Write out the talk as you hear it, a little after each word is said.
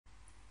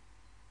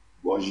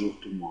Bonjour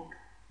tout le monde,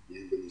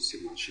 bienvenue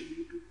sur ma chaîne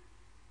YouTube.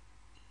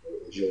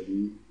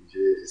 Aujourd'hui,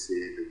 j'ai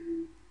essayé de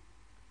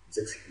vous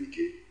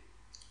expliquer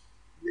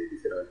les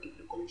différents types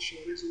de connexions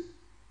réseau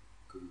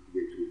que vous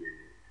pouvez trouver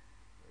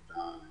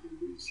dans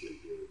le logiciel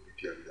de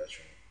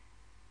virtualisation,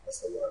 à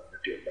savoir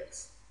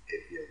Virtualbox et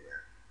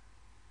Vmware.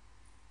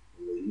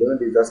 L'un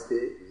des aspects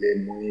les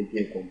moins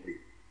bien compris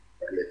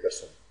par les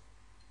personnes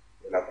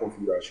est la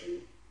configuration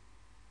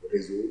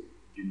réseau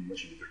d'une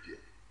machine virtuelle.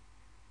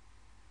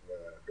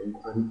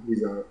 Donc, en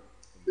utilisant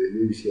des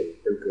logiciels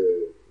tels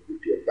que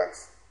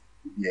Virtualbox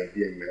ou bien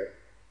Vmware,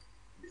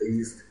 il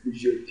existe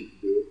plusieurs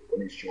types de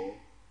connexions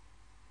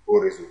au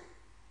réseau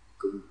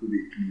que vous pouvez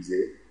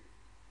utiliser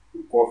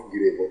pour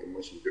configurer votre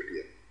machine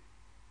virtuelle.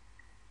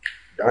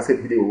 Dans cette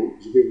vidéo,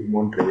 je vais vous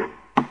montrer,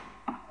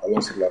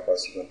 allons sur la page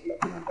suivante de la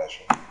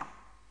présentation.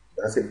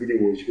 Dans cette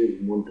vidéo, je vais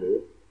vous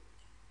montrer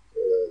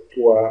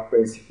trois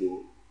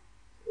principaux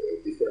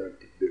différents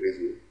types de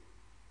réseaux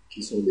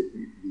qui sont les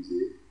plus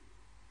utilisés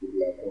pour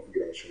la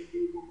configuration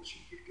de vos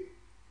machines virtuelles.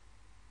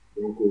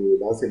 Donc,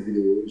 dans cette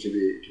vidéo, je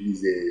vais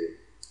utiliser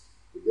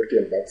le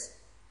Virtualbox,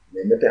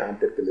 mais mettez en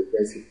tête que le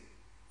principe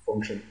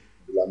fonctionne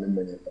de la même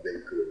manière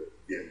avec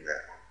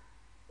Vmware.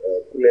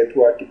 Pour les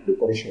trois types de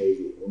connexion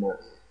réseau, on a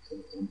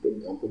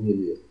en premier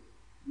lieu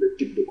le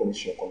type de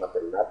connexion qu'on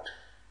appelle NAT.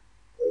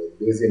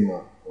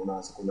 Deuxièmement, on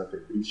a ce qu'on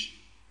appelle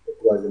bridge. Et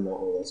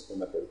troisièmement, on a ce qu'on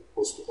appelle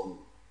host only.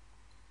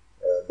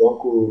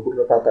 Donc, pour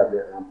ne pas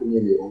tarder, en premier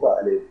lieu, on va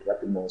aller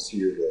rapidement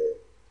sur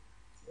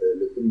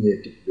le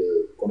premier type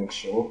de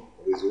connexion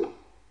réseau,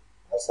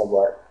 à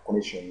savoir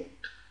connexion NAT.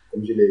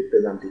 Comme je l'ai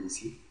présenté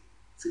ici,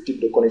 ce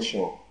type de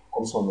connexion,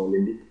 comme son nom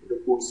l'indique,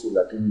 repose sur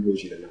la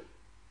technologie de NAT,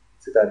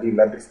 c'est-à-dire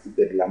l'adresse IP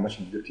de la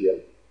machine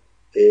virtuelle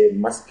est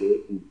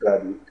masquée ou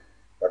traduite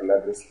par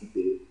l'adresse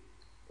IP,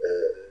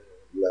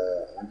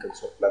 en quelque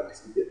sorte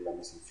l'adresse IP de la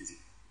machine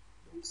physique.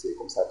 Donc c'est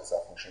comme ça que ça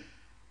fonctionne.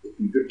 Et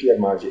puis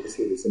virtuellement, j'ai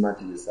essayé de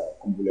schématiser ça,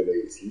 comme vous le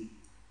voyez ici.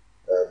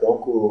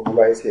 Donc on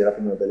va essayer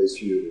rapidement d'aller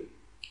sur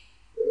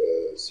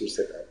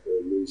cette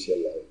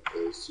logiciel-là,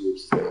 sur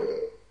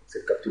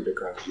cette capture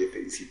d'écran que j'ai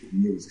fait ici pour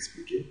mieux vous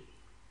expliquer.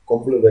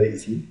 Comme vous le voyez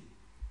ici,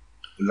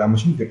 la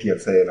machine virtuelle,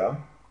 ça est là.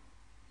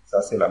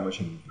 Ça, c'est la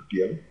machine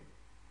virtuelle.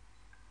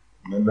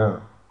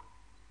 Maintenant,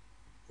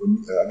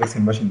 avec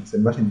cette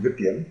machine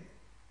virtuelle,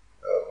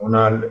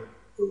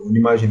 on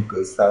imagine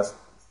que ça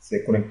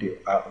c'est connecté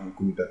à un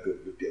commutateur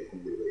virtuel,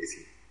 comme vous le voyez ici.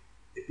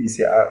 Et puis,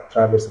 c'est à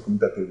travers ce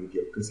commutateur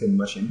virtuel que cette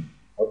machine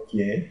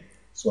obtient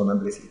son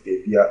adresse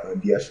IP via un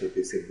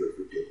DHCP serveur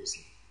virtuel aussi.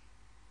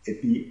 Et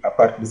puis, à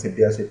partir de ce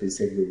DHCP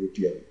serveur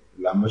virtuel,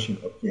 la machine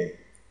obtient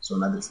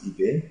son adresse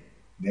IP.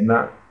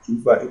 Maintenant,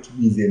 il va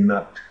utiliser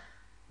NAT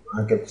pour,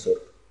 en quelque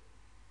sorte,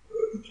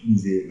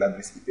 utiliser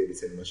l'adresse IP de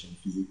cette machine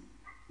physique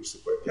pour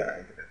se connecter à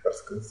Internet,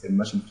 parce que cette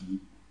machine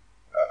physique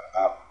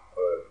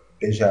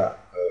est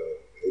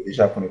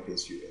déjà connectée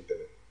sur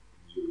Internet.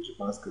 Je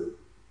pense que,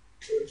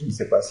 je ne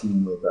sais pas si vous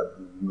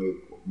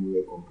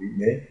m'avez compris,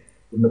 mais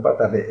pour ne pas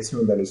tarder,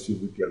 essayons d'aller sur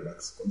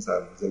Virtualbox, comme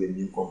ça vous allez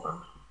mieux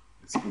comprendre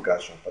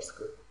l'explication, parce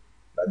que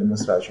la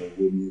démonstration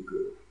vaut mieux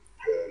que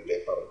les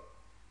paroles.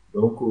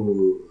 Donc,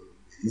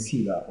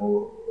 ici, là,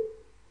 pour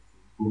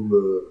vous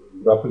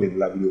rappeler de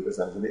la vidéo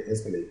précédente, je vais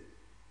installer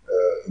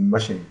une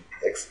machine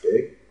XP,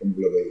 comme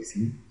vous le voyez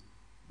ici.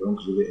 Donc,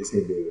 je vais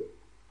essayer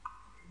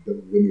de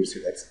venir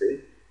sur XP.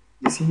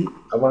 Ici,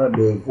 avant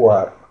de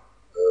voir,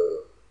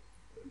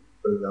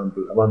 par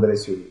exemple, avant d'aller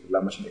sur la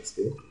machine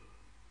XP,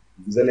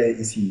 vous allez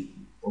ici,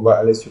 on va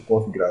aller sur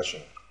configuration.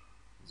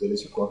 Vous allez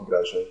sur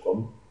configuration,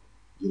 comme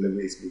je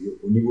l'avais expliqué.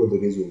 Au niveau de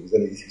réseau, vous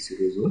allez ici sur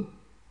réseau.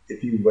 Et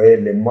puis, vous voyez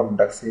les modes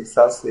d'accès.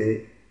 Ça,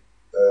 c'est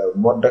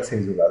mode d'accès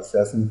réseau là,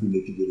 ça signifie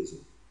les types de réseau.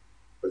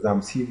 Par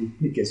exemple, si vous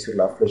cliquez sur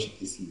la flèche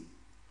ici,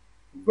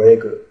 vous voyez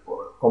que,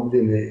 comme je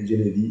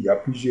l'ai dit, il y a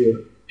plusieurs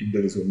types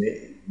de réseaux,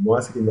 mais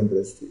moi, ce qui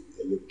m'intéresse,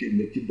 c'est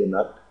le type de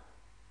NAT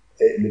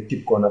et le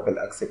type qu'on appelle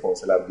accès pont,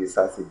 cela veut dire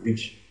ça, c'est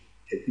bridge.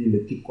 Et puis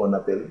le type qu'on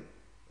appelle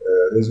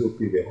réseau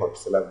privé host,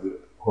 cela veut dire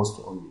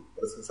host only.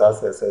 Parce que ça,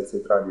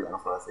 c'est traduit en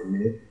français,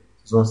 mais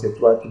ce sont ces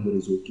trois types de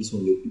réseaux qui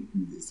sont les plus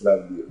utilisés. Cela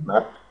veut dire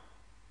NAT,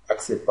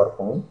 accès par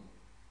pont,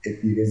 et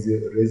puis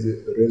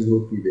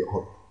réseau privé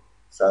host.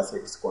 Ça,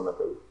 c'est ce qu'on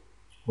appelle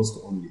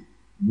host only.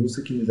 Nous,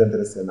 ce qui nous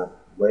intéresse, c'est NAT.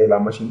 Vous voyez, la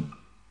machine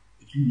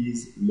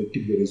utilise le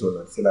type de réseau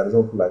NAT. C'est la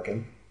raison pour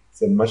laquelle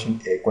cette machine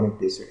est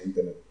connectée sur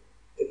Internet.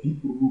 Et puis,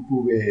 pour vous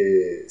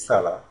prouver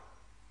ça là,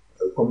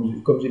 comme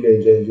je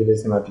l'ai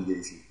schématisé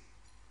ici,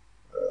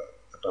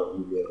 attends,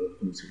 je vais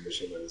retourner sur le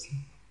schéma ici.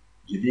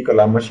 Je dis que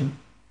la machine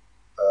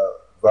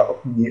va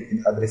obtenir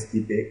une adresse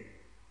IP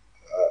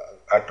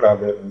à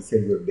travers un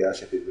serveur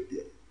DHCP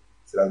virtuel.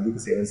 Cela veut dire que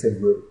c'est un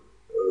serveur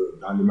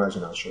dans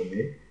l'imagination,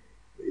 mais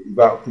il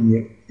va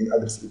obtenir une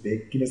adresse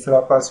IP qui ne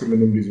sera pas sur le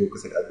même réseau que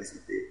cette adresse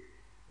IP,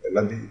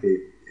 l'adresse IP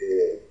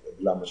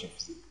de la machine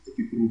physique. Et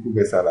puis pour vous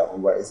prouver ça là, on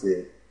va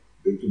essayer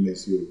de retourner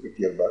sur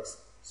Virtualbox,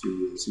 sur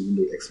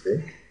Windows XP.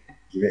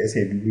 Je vais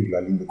essayer d'ouvrir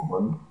la ligne de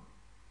commande.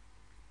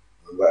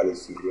 On va aller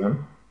sur Run,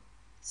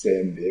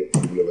 CMD,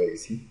 comme vous le voyez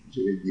ici.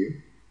 Je vais dire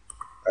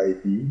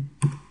IP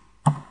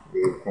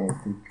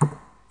config,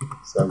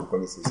 ça vous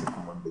connaissez cette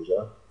commande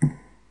déjà,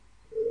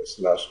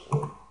 slash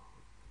all.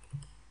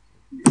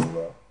 Puis on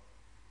va,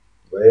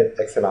 vous voyez,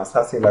 excellent,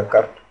 ça c'est la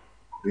carte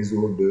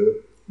réseau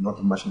de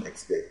notre machine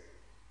XP. Et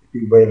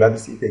puis vous voyez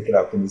l'adresse IP qui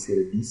a obtenu c'est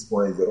le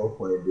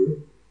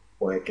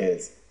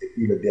 10.0.2.15. Et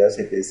puis le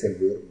DHCP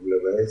serveur, vous le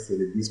voyez, c'est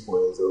le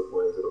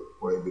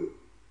 10.0.0.2.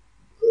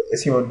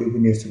 Essayons de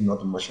venir sur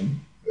notre machine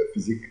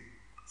physique,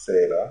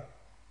 c'est là.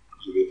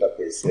 Je vais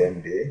taper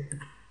CMD, et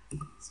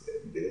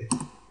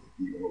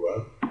puis on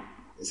va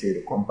essayer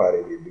de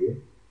comparer les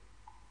deux.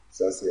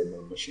 Ça c'est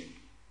ma machine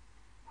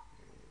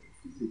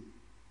physique.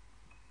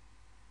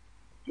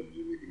 Je vais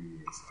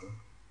éliminer ça.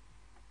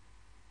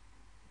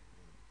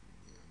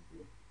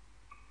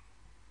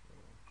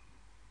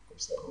 Comme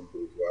ça on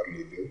peut voir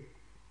les deux.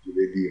 Je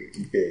vais dire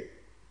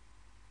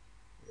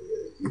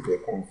IP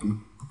config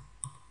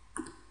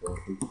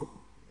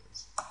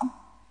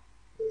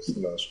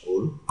slash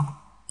all,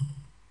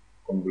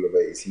 comme vous le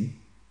voyez ici.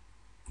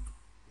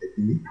 Et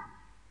puis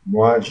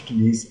moi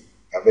j'utilise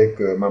avec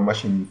ma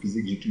machine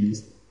physique,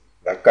 j'utilise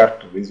la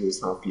carte réseau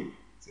sans fil.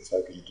 C'est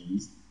ça que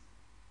j'utilise.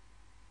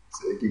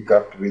 C'est écrit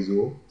carte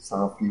réseau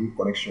sans fil,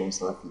 connexion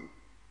sans fil.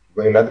 Vous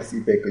voyez l'adresse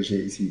IP que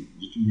j'ai ici.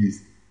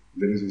 J'utilise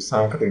le réseau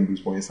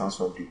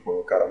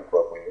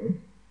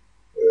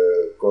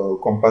 192.168.43.1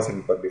 comme passé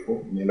par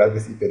défaut, mais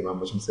l'adresse IP de ma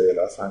machine c'est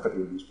là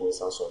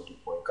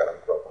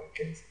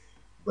 192.168.43.15.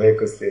 Vous voyez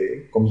que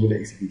c'est, comme je l'ai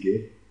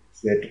expliqué,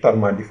 c'est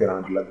totalement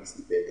différent de l'adresse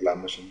IP de la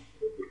machine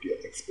virtuelle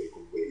XP que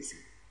vous voyez ici.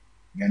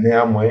 Mais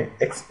néanmoins,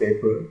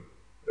 XP peut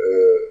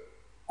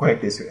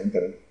connecter sur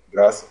Internet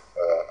grâce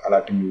à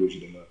la technologie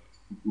de NAT.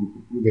 Pour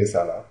prouver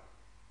ça là,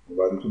 on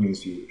va retourner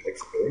sur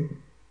XP.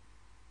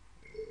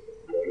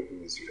 On va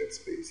retourner sur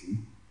XP ici.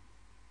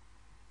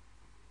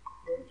 On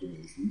va retourner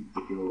ici. Et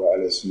puis on va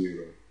aller sur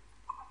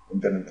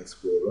Internet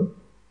Explorer.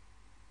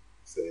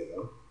 C'est là.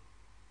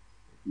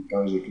 Et puis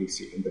quand je clique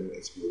sur Internet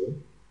Explorer,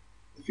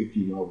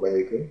 effectivement, vous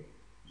voyez que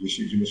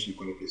je me suis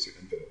connecté sur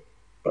Internet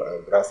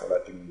grâce à la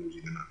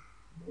technologie de NAT.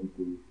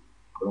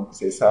 Donc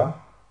c'est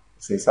ça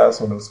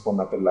ce qu'on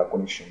appelle la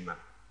connexion NAT.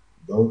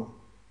 Donc,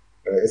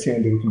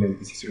 essayons de retourner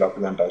ici sur la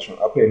présentation.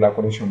 Après la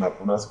connexion NAT,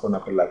 on a ce qu'on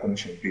appelle la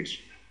connexion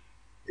bridge.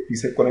 Et puis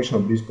cette connexion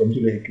bridge, comme je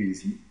l'ai écrit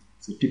ici,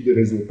 ce type de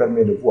réseau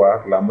permet de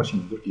voir la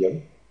machine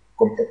virtuelle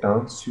comme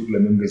étant sur le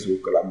même réseau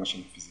que la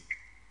machine physique.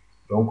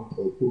 Donc,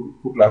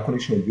 pour la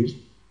connexion bridge,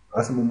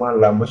 en ce moment,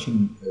 la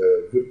machine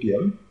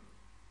virtuelle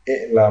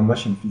et la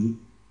machine physique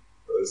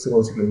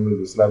seront sur le même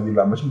réseau. Cela veut dire que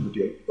la machine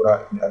virtuelle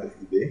aura une adresse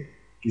IP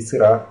qui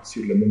sera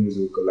sur le même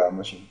réseau que la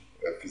machine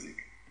physique.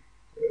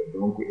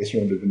 Donc,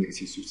 essayons de venir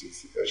ici sur ce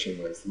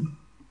schéma ici,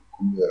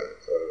 comme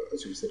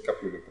sur cette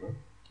capture d'écran.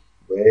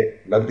 Vous voyez,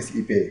 l'adresse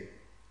IP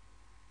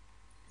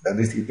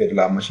de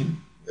la machine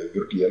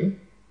virtuelle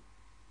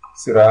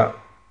sera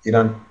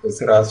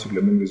sur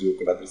le même réseau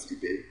que l'adresse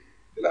IP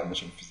de la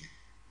machine physique.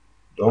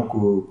 Donc,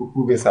 pour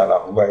prouver ça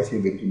là, on va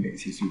essayer de retourner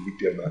ici sur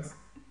Virtualbox.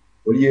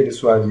 Au lieu de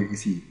choisir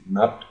ici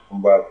NAT, on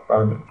va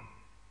prendre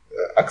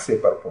accès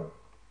par point.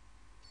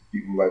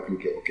 Puis on va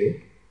cliquer OK.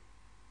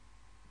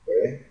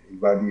 Ouais, il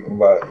va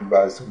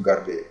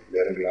sauvegarder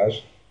les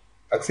réglages,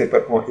 accès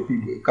par point. Et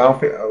puis quand on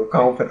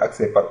fait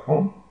accès par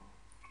point,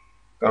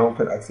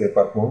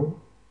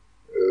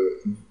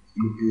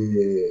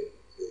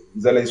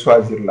 vous allez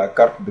choisir la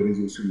carte de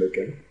réseau sur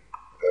laquelle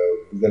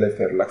vous allez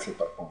faire l'accès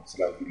par point,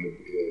 cela veut dire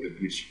le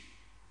bridge.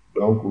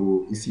 Donc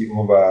ici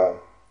on va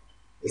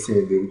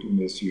essayer de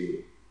retourner sur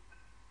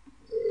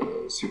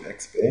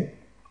XP.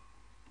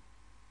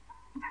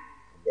 On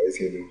va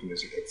essayer de retourner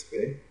sur XP.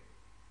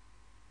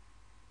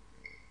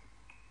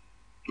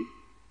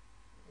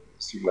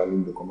 Sur la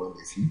ligne de commande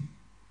ici.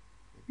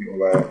 Et puis on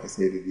va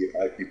essayer de dire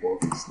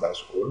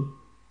ip.config/all. Vous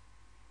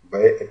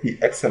voyez, et puis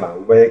excellent.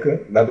 Vous voyez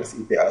que l'adresse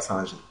IP a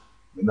changé.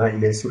 Maintenant,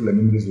 il est sur le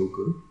même réseau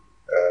que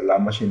ma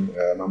machine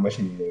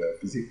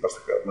physique, parce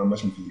que ma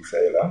machine physique,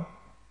 ça est là.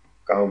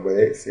 Quand vous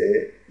voyez,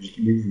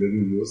 j'utilise le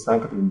réseau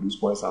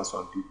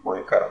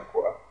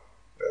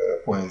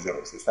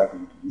 192.168.43.0. C'est ça que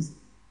j'utilise.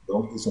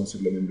 Donc, ils sont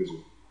sur le même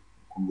réseau,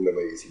 comme vous le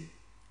voyez ici.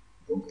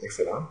 Donc,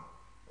 excellent.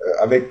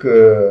 Avec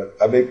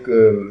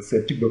ce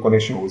type de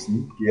connexion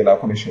aussi, qui est la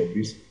connexion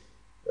bus,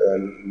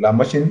 la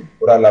machine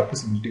aura la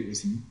possibilité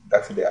aussi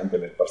d'accéder à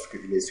Internet parce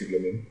qu'il est sur le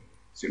même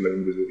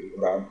réseau. Il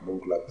aura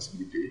donc la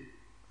possibilité,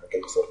 en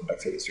quelque sorte,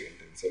 d'accéder sur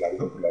Internet. C'est la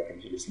raison pour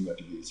laquelle je l'ai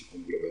schématisé ici,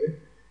 comme vous le voyez.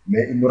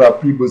 Mais il n'aura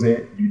plus besoin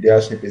du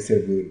DHCP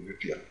serveur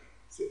virtuel.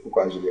 C'est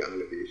pourquoi je l'ai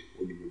enlevé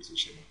au niveau de ce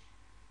schéma.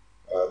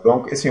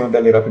 Donc, essayons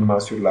d'aller rapidement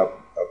sur la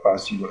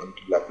page suivante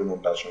de la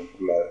présentation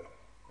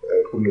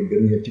pour le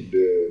dernier type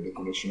de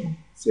connexion.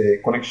 C'est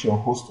connexion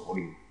host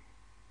only.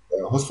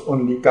 Host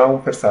only, quand on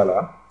fait ça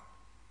là,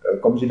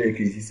 comme je l'ai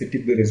écrit ici, ce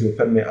type de réseau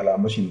permet à la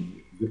machine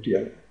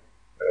virtuelle,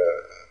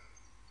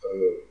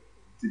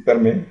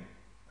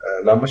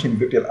 la machine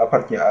virtuelle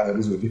appartient à un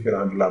réseau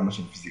différent de la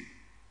machine physique.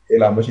 Et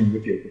la machine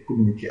virtuelle peut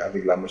communiquer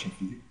avec la machine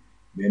physique,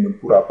 mais ne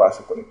pourra pas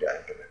se connecter à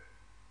Internet.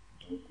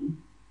 Donc,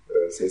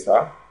 c'est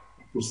ça.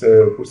 Pour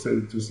ce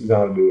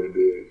genre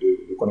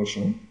de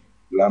connexion,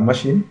 la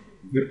machine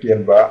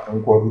virtuel va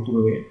encore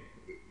retourner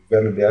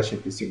vers le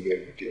DHCP serveur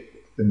virtuel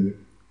pour obtenir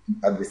une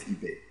adresse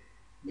IP.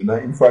 Maintenant,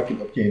 une fois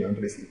qu'il obtient une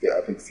adresse IP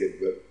avec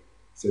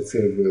ce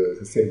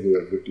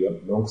serveur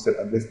virtuel, donc cette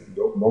adresse,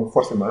 donc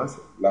forcément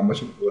la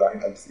machine aura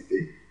une adresse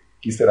IP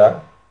qui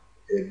sera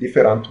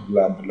différente de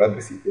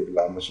l'adresse IP de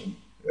la machine,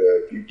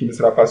 qui ne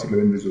sera pas sur le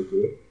même réseau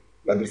que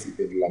l'adresse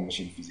IP de la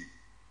machine physique.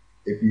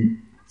 Et puis,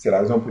 c'est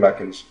la raison pour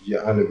laquelle j'ai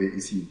enlevé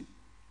ici,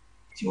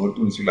 si on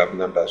retourne sur la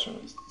présentation,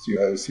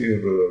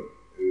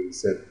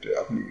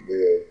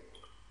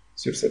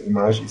 sur cette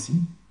image ici,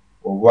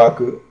 on voit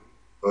que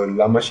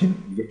la machine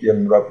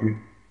virtuelle n'aura plus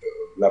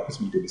la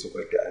possibilité de se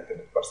connecter à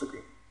Internet parce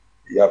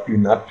qu'il n'y a plus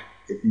NAT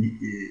et puis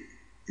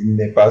il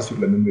n'est pas sur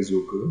le même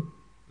réseau que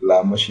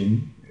la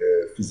machine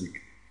physique.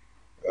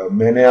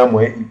 Mais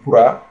néanmoins, il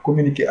pourra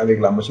communiquer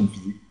avec la machine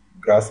physique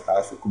grâce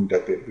à ce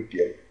commutateur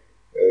virtuel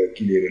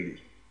qui les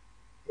relie.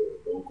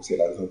 Donc, c'est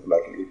la raison pour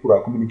laquelle il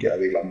pourra communiquer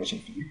avec la machine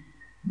physique,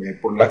 mais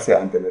pour l'accès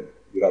à Internet,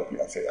 il n'y aura plus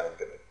accès à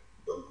Internet.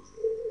 Donc,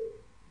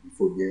 il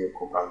faut bien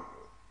comprendre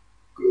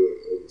que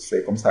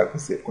c'est comme ça que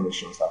cette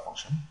connexion, ça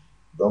fonctionne.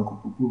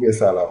 Donc, pour prouver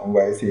ça, là, on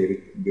va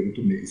essayer de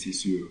retourner ici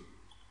sur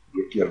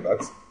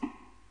Virtualbox.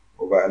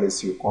 On va aller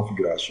sur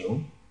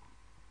configuration.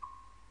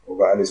 On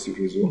va aller sur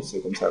réseau.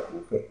 C'est comme ça que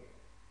vous faites.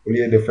 Au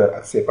lieu de faire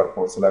accès par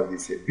contre, cela veut dire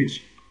c'est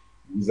bridge.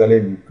 Vous allez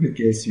vous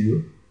cliquer sur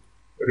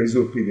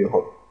réseau privé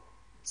hop.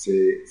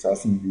 Ça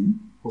signifie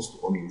host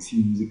only.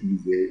 Si vous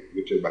utilisez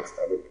Virtualbox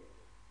avec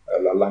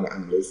la langue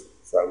anglaise,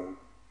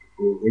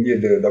 au lieu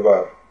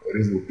d'avoir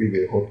réseau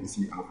privé hop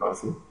ici en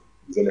français,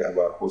 vous allez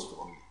avoir host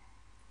only.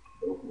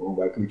 Donc on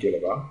va cliquer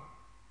là-bas,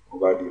 on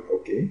va dire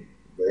OK,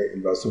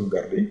 il va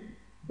sauvegarder.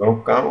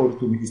 Donc quand on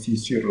retourne ici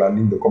sur la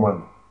ligne de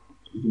commande,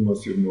 retournons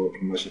sur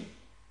notre machine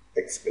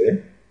XP,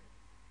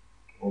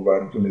 on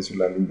va retourner sur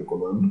la ligne de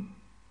commande,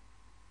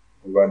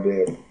 on va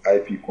dire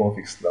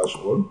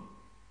ipconfig/all, vous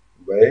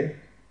voyez,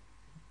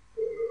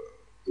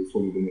 il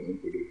faut lui donner un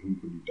peu du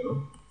temps.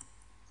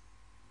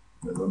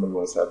 Mais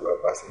normalement ça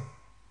doit passer.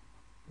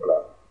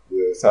 Voilà,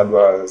 ça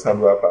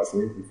doit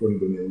passer, il faut lui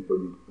donner un peu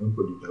du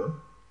temps.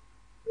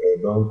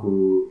 Donc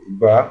il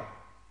va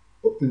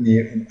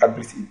obtenir une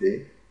adresse IP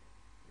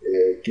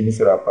qui ne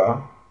sera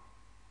pas,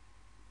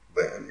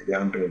 il est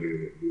en train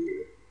de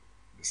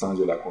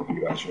changer la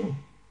configuration.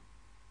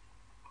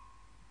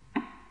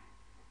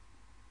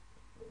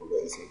 On va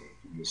essayer de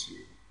retourner sur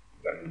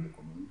la ligne de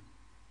commande.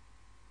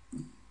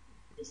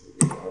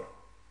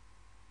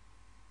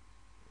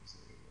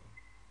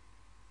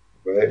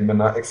 Vous voyez,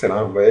 maintenant,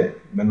 excellent, vous voyez,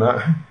 maintenant,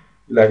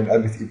 il a une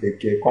adresse IP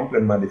qui est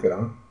complètement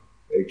différente,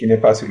 qui n'est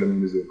pas sur le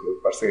même réseau que,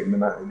 parce que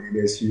maintenant, il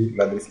est sur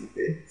l'adresse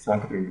IP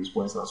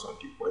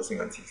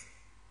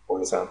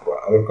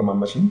 192.168.56.103, alors que ma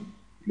machine,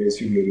 il est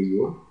sur le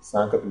réseau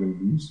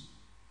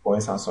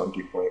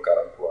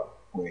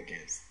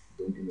 192.168.43.15.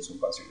 Donc, ils ne sont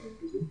pas sur le même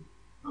réseau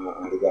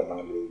en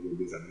regardant les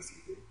deux adresses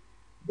IP.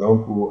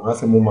 Donc, en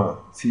ce moment,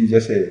 si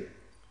j'essaie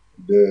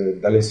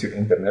d'aller sur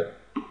Internet,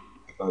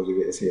 attends, je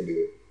vais essayer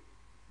de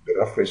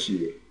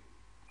rafraîchir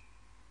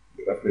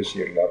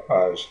la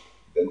page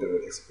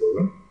d'Internet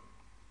Explorer.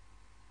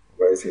 On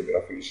va essayer de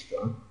rafraîchir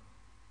ça. Vous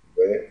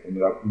voyez, on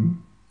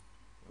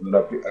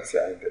n'aura plus accès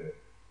à Internet.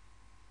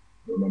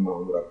 Normalement,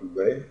 on n'aura plus, vous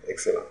voyez,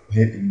 excellent.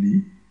 Et il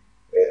dit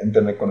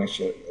Internet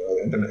Connection,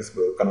 Internet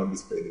Explorer cannot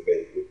display the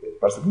page,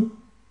 parce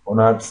qu'on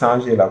a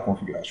changé la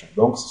configuration.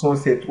 Donc, ce sont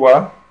ces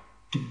trois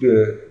types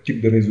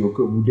de réseaux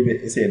que vous devez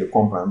essayer de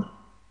comprendre,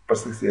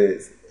 parce que c'est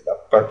la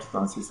partie,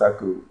 c'est ça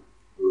que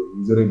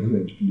vous aurez besoin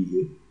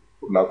d'utiliser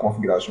pour la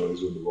configuration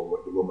réseau de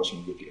vos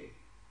machines virtuelles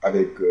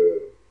avec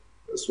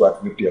soit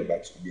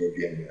Virtualbox ou bien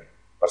Vmware.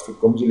 Parce que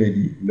comme je l'ai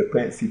dit, le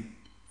principe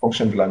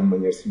fonctionne de la même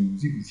manière si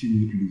vous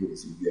utilisez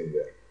aussi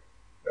Vmware.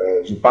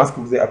 Je pense que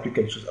vous avez appris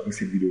quelque chose avec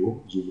cette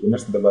vidéo. Je vous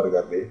remercie d'avoir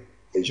regardé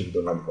et je vous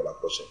donne rendez-vous à la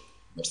prochaine.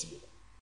 Merci beaucoup.